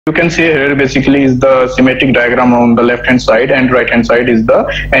You can see here basically is the schematic diagram on the left hand side, and right hand side is the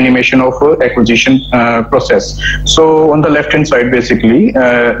animation of acquisition process. So on the left hand side basically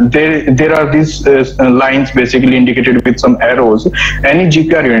there are these lines basically indicated with some arrows. Any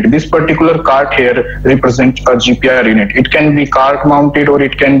GPR unit, this particular cart here represents a GPR unit. It can be cart mounted or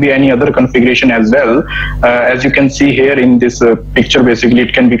it can be any other configuration as well. As you can see here in this picture, basically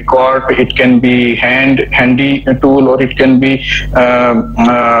it can be cart, it can be handy tool, or it can be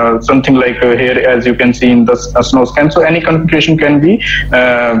something like here as you can see in the snow scan. So any configuration can be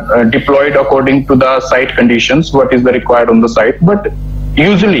deployed according to the site conditions, what is the required on the site. But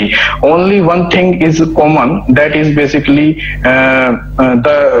usually only one thing is common, that is basically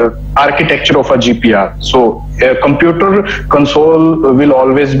the architecture of a GPR. So a computer console will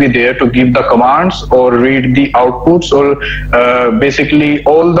always be there to give the commands or read the outputs, or basically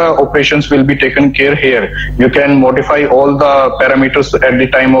all the operations will be taken care here. You can modify all the parameters at the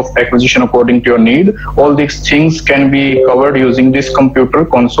time of acquisition according to your need. All these things can be covered using this computer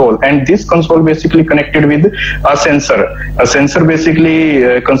console, and this console basically connected with a sensor. A sensor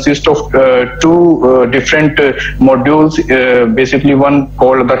basically consists of two different modules, basically one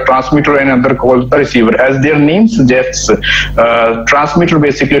called the transmitter and another called the receiver. As their name suggests, transmitter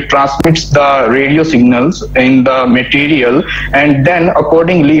basically transmits the radio signals in the material, and then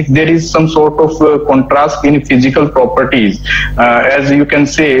accordingly if there is some sort of contrast in physical properties, as you can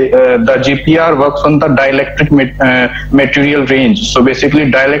say, the GPR works on the dielectric material range. So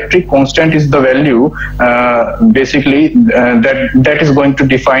basically dielectric constant is the value basically that is going to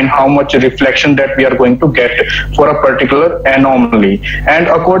define how much reflection that we are going to get for a particular anomaly. And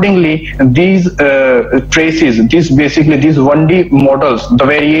accordingly these traces, these 1D models, the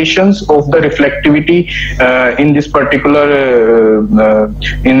variations of the reflectivity in this particular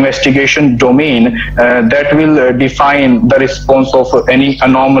investigation domain, that will define the response of any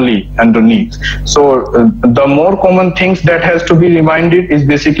anomaly underneath. So the more common things that has to be reminded is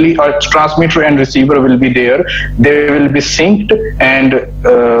basically a transmitter and receiver will be there. They will be synced and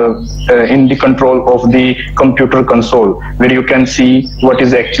in the control of the computer console, where you can see what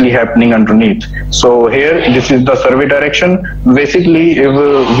is actually happening underneath. So here this is the survey direction. Basically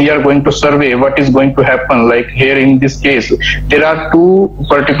we are going to survey what is going to happen. Like here in this case there are two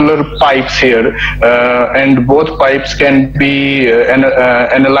particular pipes here, and both pipes can be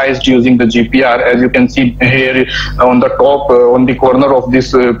analyzed using the GPR. As you can see here on the top on the corner of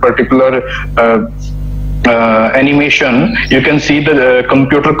this particular animation, you can see the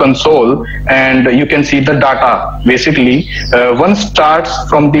computer console and you can see the data. Basically one starts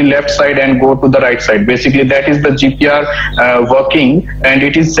from the left side and go to the right side. Basically that is the GPR working, and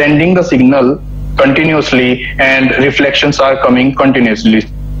it is sending the signal continuously and reflections are coming continuously.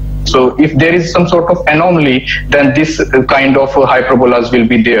 So if there is some sort of anomaly, then this kind of hyperbolas will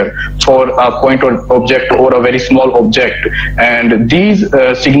be there for a point or object or a very small object, and these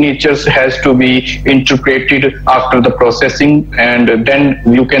signatures has to be interpreted after the processing, and then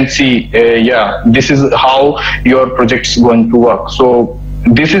you can see yeah, this is how your project is going to work. So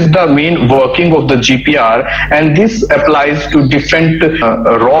this is the main working of the GPR, and this applies to different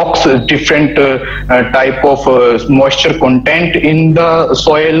rocks, different type of moisture content in the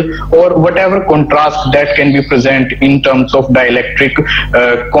soil, or whatever contrast that can be present in terms of dielectric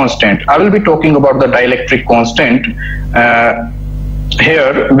constant. I will be talking about the dielectric constant.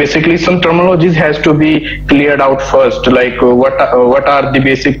 Here basically some terminologies has to be cleared out first, like what are the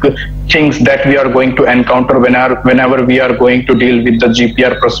basic things that we are going to encounter whenever we are going to deal with the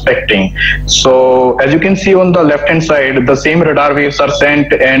GPR prospecting. So as you can see on the left hand side, the same radar waves are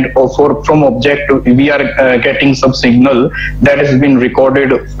sent, and from object we are getting some signal that has been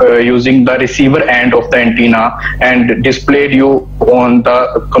recorded using the receiver end of the antenna and displayed you on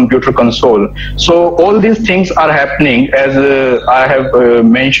the computer console. So all these things are happening as I have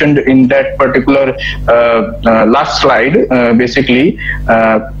mentioned in that particular last slide. Basically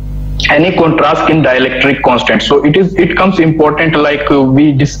any contrast in dielectric constant. So it comes important, like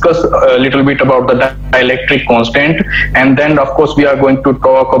we discuss a little bit about the dielectric constant, and then of course we are going to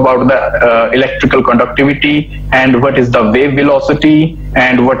talk about the electrical conductivity, and what is the wave velocity,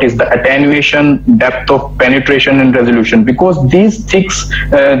 and what is the attenuation, depth of penetration, and resolution, because these six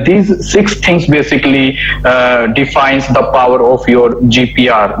things basically defines the power of your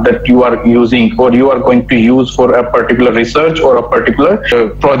GPR that you are using or you are going to use for a particular research or a particular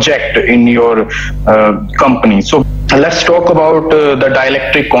project in your company. So let's talk about the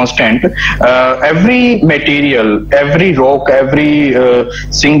dielectric constant. Every material, every rock, every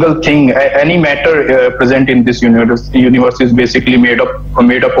single thing, any matter present in this universe is basically made up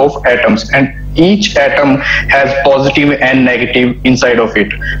of atoms, and each atom has positive and negative inside of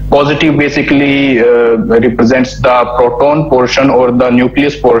it. Positive basically represents the proton portion or the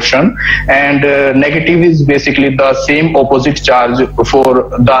nucleus portion, and negative is basically the same opposite charge for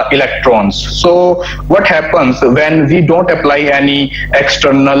the electrons. So what happens when we don't apply any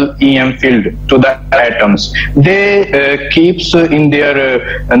external EM field to the atoms? They keeps in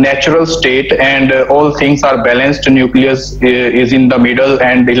their natural state, and all things are balanced. Nucleus is in the middle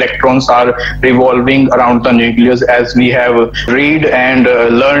and electrons are revolving around the nucleus, as we have read and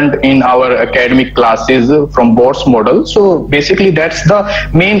learned in our academic classes from Bohr's model. So basically that's the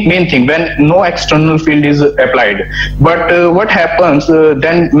main thing when no external field is applied. But what happens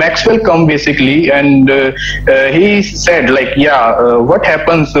then? Maxwell come basically, and he said like, what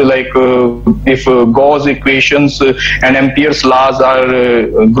happens like if Gauss equations and Ampere's laws are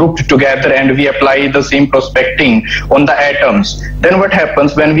grouped together and we apply the same prospecting on the atoms? Then what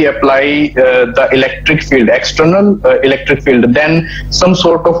happens when we apply the electric field, external electric field? Then some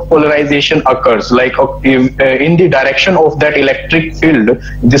sort of polarization occurs, like if, in the direction of that electric field,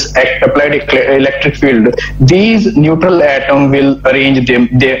 this applied electric field, these neutral atoms will arrange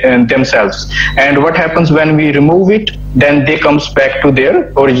themselves. And what happens when we remove it? Then they comes back to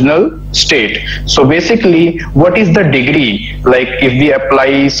their original state. So basically, what is the degree? Like if we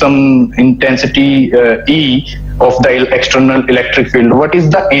apply some intensity E of the external electric field, what is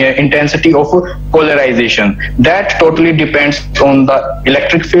the intensity of polarization? That totally depends on the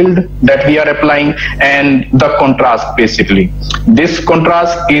electric field that we are applying and the contrast basically. This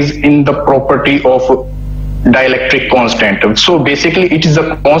contrast is in the property of dielectric constant. So basically it is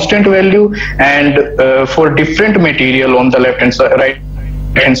a constant value, and for different material on the left hand side, right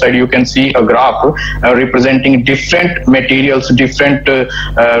hand side, you can see a graph representing different materials, different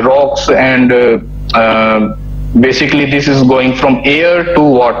rocks, and basically this is going from air to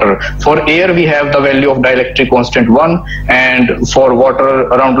water. For air we have the value of dielectric constant 1, and for water,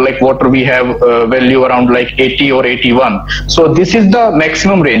 around like water, we have value around like 80 or 81. So this is the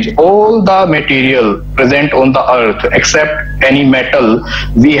maximum range. All the material present on the earth except any metal,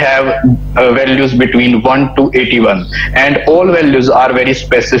 we have values between 1 to 81, and all values are very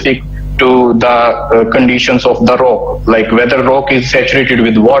specific to the conditions of the rock, like whether rock is saturated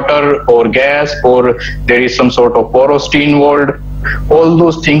with water or gas, or there is some sort of porosity involved. All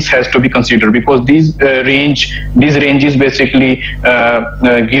those things has to be considered, because these ranges basically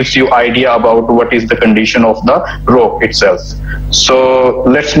gives you idea about what is the condition of the rock itself. So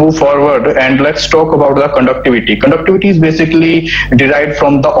let's move forward and let's talk about the conductivity. Conductivity is basically derived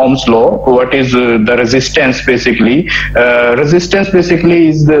from the Ohm's law. What is the resistance basically? Resistance basically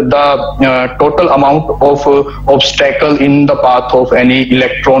is the total amount of obstacle in the path of any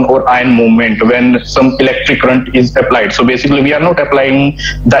electron or ion movement when some electric current is applied. So basically we are not applying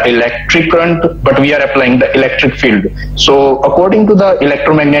the electric current, but we are applying the electric field. So according to the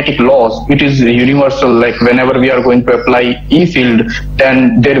electromagnetic laws, it is universal, like whenever we are going to apply E field,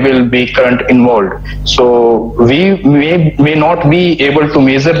 then there will be current involved. So we may not be able to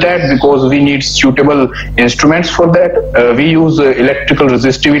measure that because we need suitable instruments for that. We use electrical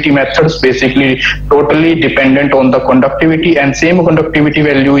resistivity methods, basically totally dependent on the conductivity, and same conductivity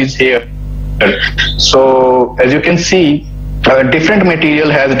value is here. So as you can see, different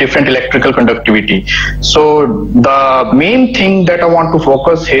material has different electrical conductivity. So the main thing that I want to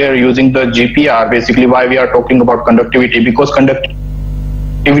focus here using the GPR, basically why we are talking about conductivity, because conductivity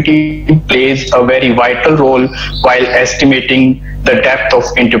plays a very vital role while estimating the depth of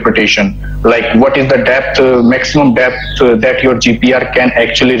interpretation. Like what is the depth, maximum depth that your GPR can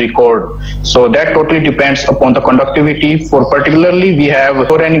actually record. So that totally depends upon the conductivity. For particularly we have,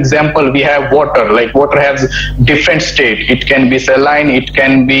 for an example, we have water. Like water has different state. It can be saline, it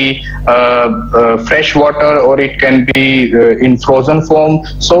can be fresh water, or it can be in frozen form.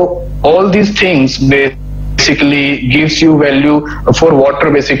 So all these things basically gives you value. For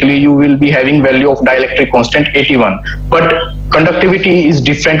water basically you will be having value of dielectric constant 81, but conductivity is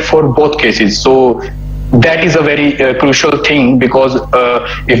different for both cases. So that is a very crucial thing, because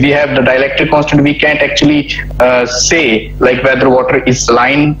if we have the dielectric constant, we can't actually say like whether water is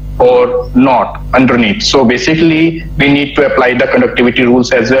saline or not underneath. So basically we need to apply the conductivity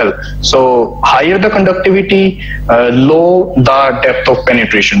rules as well. So higher the conductivity, low the depth of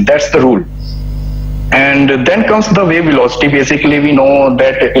penetration. That's the rule. And then comes the wave velocity. Basically we know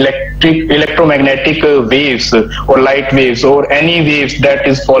that electromagnetic waves or light waves or any waves that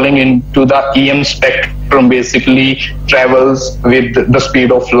is falling into the EM spectrum basically travels with the speed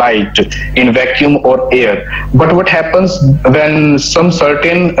of light in vacuum or air. But what happens when some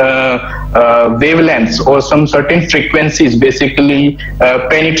certain wavelengths or some certain frequencies basically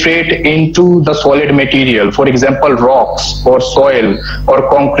penetrate into the solid material, for example rocks or soil or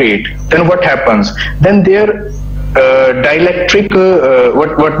concrete, then what happens? Then their dielectric,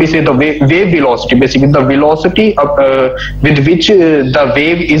 what we say, the wave velocity, basically the velocity of, with which the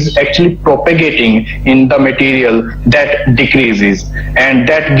wave is actually propagating in the material, that decreases, and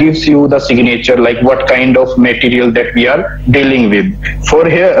that gives you the signature, like what kind of material that we are dealing with. For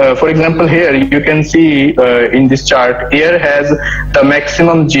here, for example, here you can see in this chart, air has the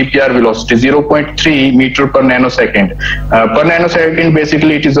maximum GPR velocity 0.3 meter per nanosecond. Per nanosecond,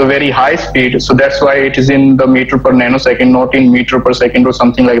 basically it is a very high speed, so that's why it is in the meter per nanosecond, not in meter per second or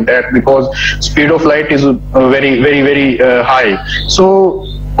something like that, because speed of light is very high. So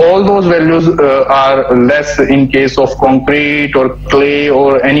all those values are less in case of concrete or clay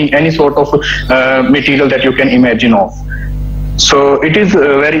or any sort of material that you can imagine of. So it is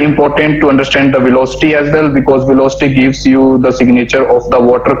very important to understand the velocity as well, because velocity gives you the signature of the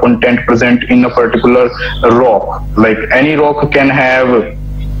water content present in a particular rock. Like any rock can have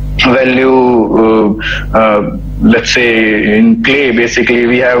value, let's say in clay basically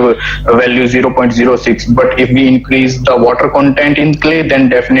we have a value 0.06, but if we increase the water content in clay, then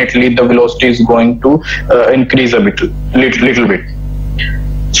definitely the velocity is going to increase a little bit.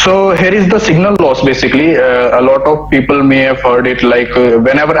 So here is the signal loss basically. A lot of people may have heard it, like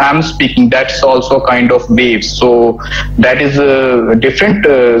whenever I'm speaking, that's also kind of waves. So that is a different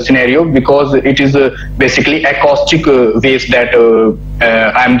scenario, because it is basically acoustic waves that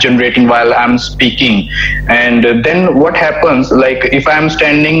I'm generating while I'm speaking. And then what happens, like if I'm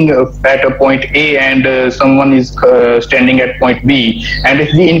standing at a point A and someone is standing at point B, and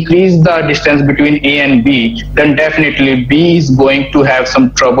if we increase the distance between A and B, then definitely B is going to have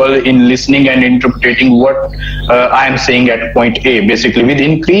some trouble in listening and interpreting what I am saying at point A. Basically, with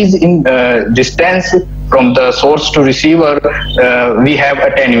increase in distance from the source to receiver, we have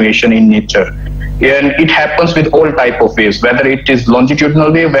attenuation in nature. And it happens with all type of waves, whether it is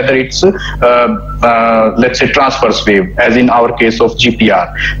longitudinal wave, whether it's let's say transverse wave, as in our case of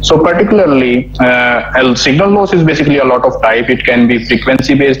GPR. So particularly signal loss is basically a lot of type. It can be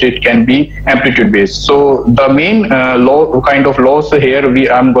frequency based, it can be amplitude based. So the main kind of loss here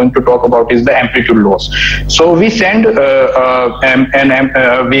I'm going to talk about is the amplitude loss. So we send a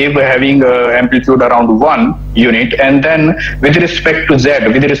wave having amplitude around 1 unit, and then with respect to Z,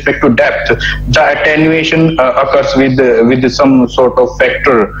 with respect to depth, the attenuation occurs with some sort of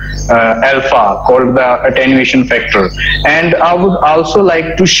factor alpha, called the attenuation factor. And I would also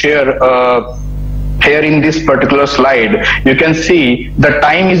like to share here in this particular slide, you can see the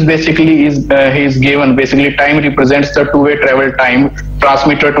time is basically is given. Basically, time represents the two-way travel time,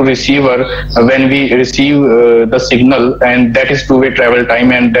 transmitter to receiver, when we receive the signal, and that is two-way travel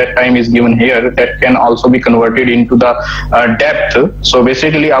time, and that time is given here. That can also be converted into the depth. So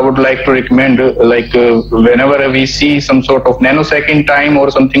basically, I would like to recommend whenever we see some sort of nanosecond time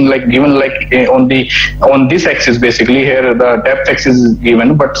or something like given, like on this axis, basically here the depth axis is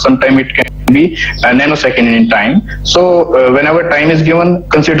given, but sometime it can be a nanosecond in time. So whenever time is given,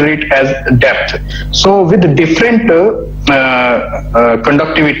 consider it as depth. So with different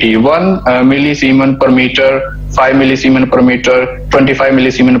conductivity, 1 millisiemens per meter, 5 millisiemens per meter, 25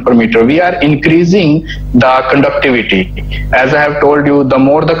 millisiemens per meter, we are increasing the conductivity. As I have told you, the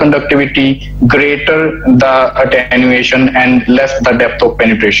more the conductivity, greater the attenuation and less the depth of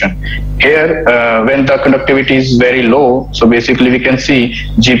penetration. Here, when the conductivity is very low, so basically we can see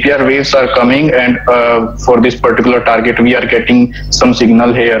GPR waves are coming, and for this particular target we are getting some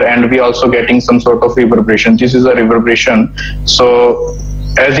signal here, and we also getting some sort of reverberation. This is a reverberation. So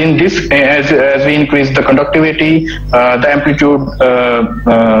as in this, as we increase the conductivity, the amplitude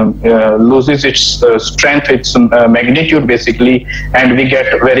loses its strength, its magnitude basically, and we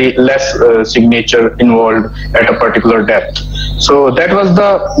get very less signature involved at a particular depth. So that was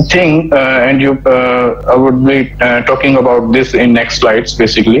the thing, and I would be talking about this in next slides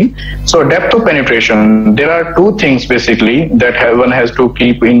basically. So depth of penetration, there are two things basically that one has to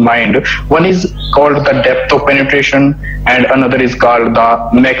keep in mind. One is called the depth of penetration, and another is called the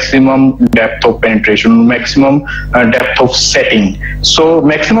maximum depth of penetration, maximum depth of setting. So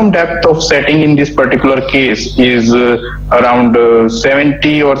maximum depth of setting in this particular case is around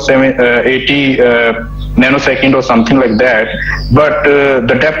 70 or 80 nanosecond or something like that. But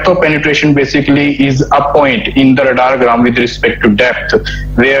the depth of penetration basically is a point in the radar gram with respect to depth,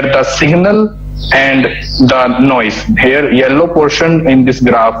 where the signal and the noise. Here yellow portion in this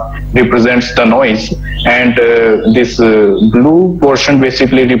graph represents the noise, and this blue portion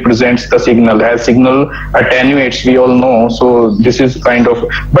basically represents the signal. As signal attenuates, we all know, so this is kind of,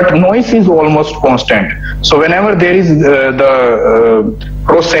 but noise is almost constant. So whenever there is the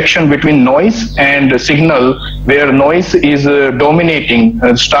cross section between noise and signal, where noise is dominating,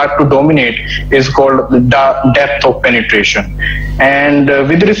 start to dominate, is called the depth of penetration. And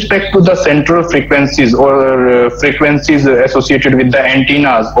with respect to the central frequencies or frequencies associated with the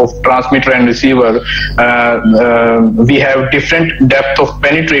antennas of transmitter and receiver, we have different depth of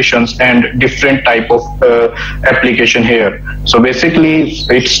penetrations and different type of application here. So basically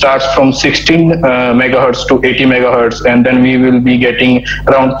it starts from 16 megahertz to 80 megahertz, and then we will be getting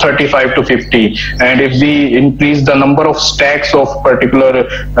around 35 to 50. And if we increase the number of stacks of particular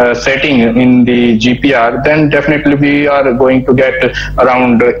setting in the GPR, then definitely we are going to get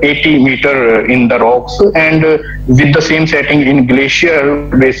around 80 meter in the rocks. And with the same setting in glacier,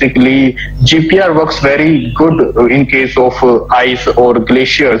 basically GPR works very good in case of ice or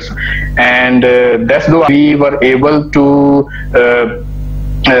glaciers, and that's why we were able to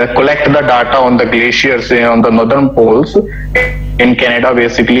collect the data on the glaciers on the northern poles in Canada,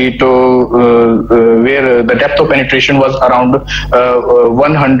 basically to where the depth of penetration was around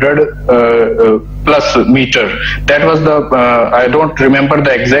 100 plus meter. That was the I don't remember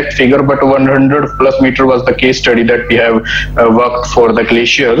the exact figure, but 100 plus meter was the case study that we have worked for the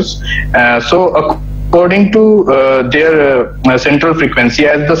glaciers. So according to their central frequency,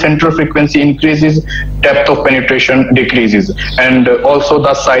 as the central frequency increases, depth of penetration decreases, and also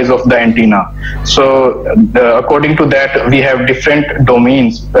the size of the antenna. So according to that, we have different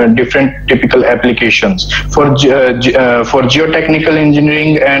domains, different typical applications. For geotechnical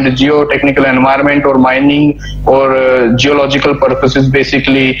engineering and geotechnical environment or mining or geological purposes,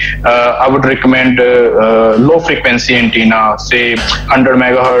 basically I would recommend low frequency antenna, say 100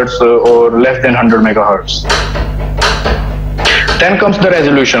 megahertz or less than 100 megahertz. Then comes the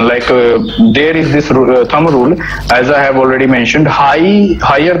resolution. Like there is this thumb rule, as I have already mentioned.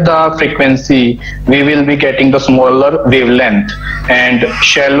 Higher the frequency, we will be getting the smaller wavelength, and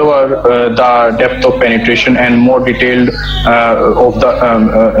shallower the depth of penetration, and more detailed of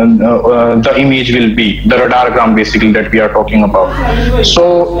the image will be, the radargram basically that we are talking about.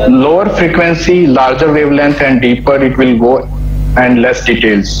 So lower frequency, larger wavelength, and deeper it will go, and less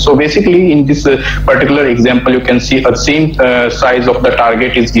details. So basically in this particular example, you can see a same size of the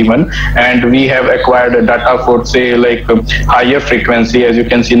target is given, and we have acquired data for say like higher frequency. As you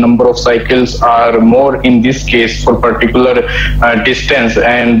can see, number of cycles are more in this case for particular distance,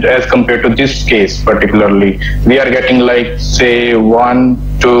 and as compared to this case particularly, we are getting like say 1,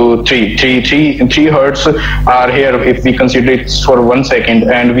 2, 3 hertz are here if we consider it for 1 second,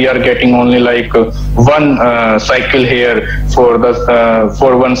 and we are getting only like one cycle here for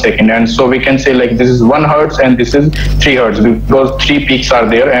 1 second. And so we can say like this is 1 hertz and this is 3 hertz, because 3 peaks are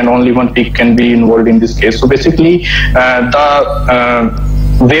there and only 1 peak can be involved in this case. So basically the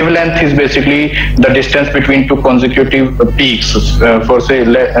wavelength is basically the distance between two consecutive peaks. For say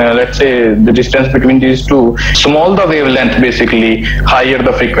let's say the distance between these two, small the wavelength, basically higher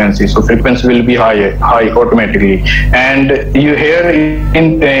the frequency. So frequency will be high automatically. And you here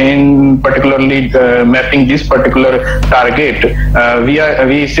in particularly mapping this particular target,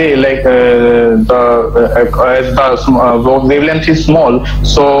 we say like as the wavelength is small,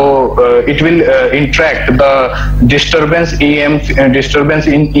 so it will interact the disturbance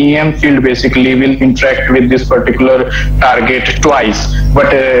in EM field, basically will interact with this particular target twice, but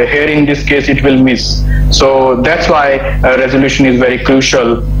here in this case it will miss. So that's why resolution is very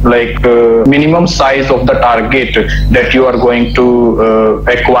crucial, like minimum size of the target that you are going to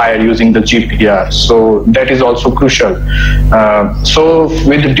acquire using the GPR. So that is also crucial. So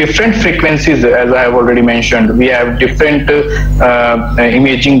with different frequencies, as I have already mentioned, we have different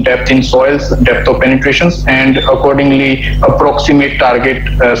imaging depth in soils, depth of penetrations, and accordingly approximate target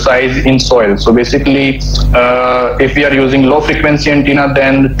size in soil. So basically if we are using low frequency antenna,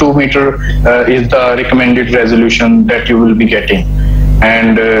 then 2 meter is the recommended resolution that you will be getting.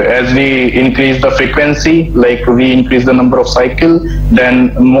 And as we increase the frequency, like we increase the number of cycle,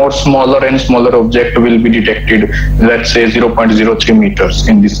 then more smaller and smaller object will be detected, let's say 0.03 meters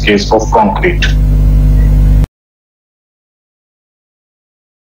in this case of concrete.